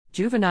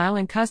Juvenile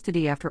in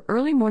custody after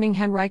early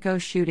morning Henrico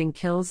shooting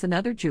kills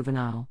another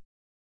juvenile.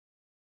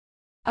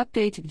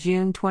 Update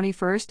June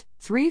 21,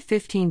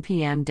 3:15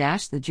 p.m.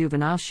 The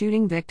juvenile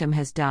shooting victim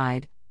has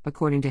died,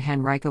 according to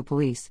Henrico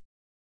police.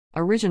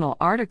 Original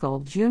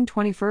article June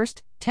 21,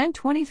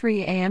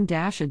 10:23 a.m.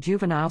 A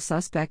juvenile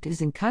suspect is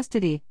in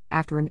custody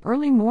after an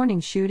early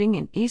morning shooting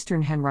in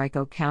eastern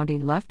Henrico County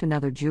left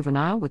another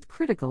juvenile with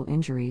critical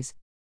injuries.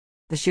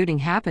 The shooting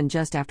happened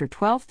just after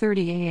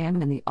 12:30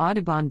 a.m. in the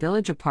Audubon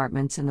Village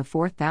Apartments in the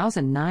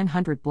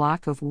 4900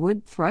 block of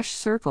Wood Thrush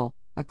Circle,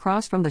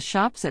 across from the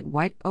shops at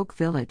White Oak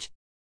Village.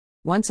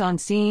 Once on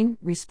scene,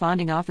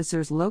 responding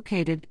officers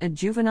located a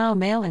juvenile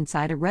male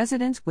inside a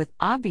residence with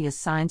obvious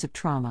signs of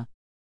trauma.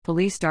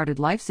 Police started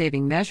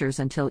life-saving measures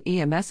until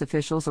EMS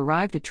officials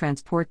arrived to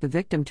transport the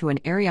victim to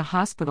an area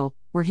hospital,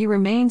 where he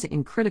remains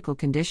in critical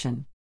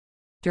condition.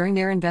 During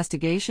their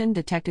investigation,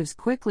 detectives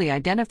quickly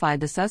identified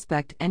the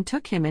suspect and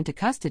took him into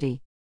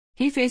custody.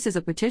 He faces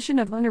a petition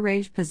of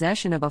underage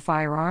possession of a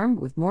firearm,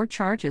 with more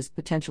charges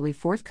potentially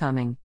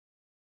forthcoming.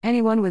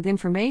 Anyone with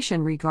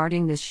information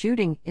regarding this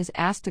shooting is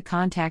asked to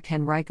contact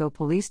Henrico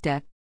Police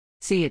Det.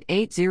 C at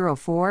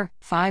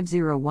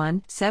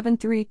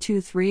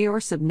 804-501-7323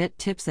 or submit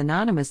tips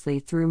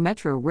anonymously through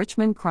Metro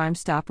Richmond Crime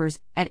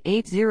Stoppers at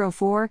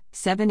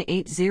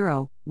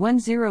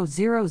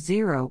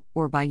 804-780-1000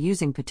 or by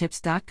using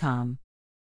patips.com.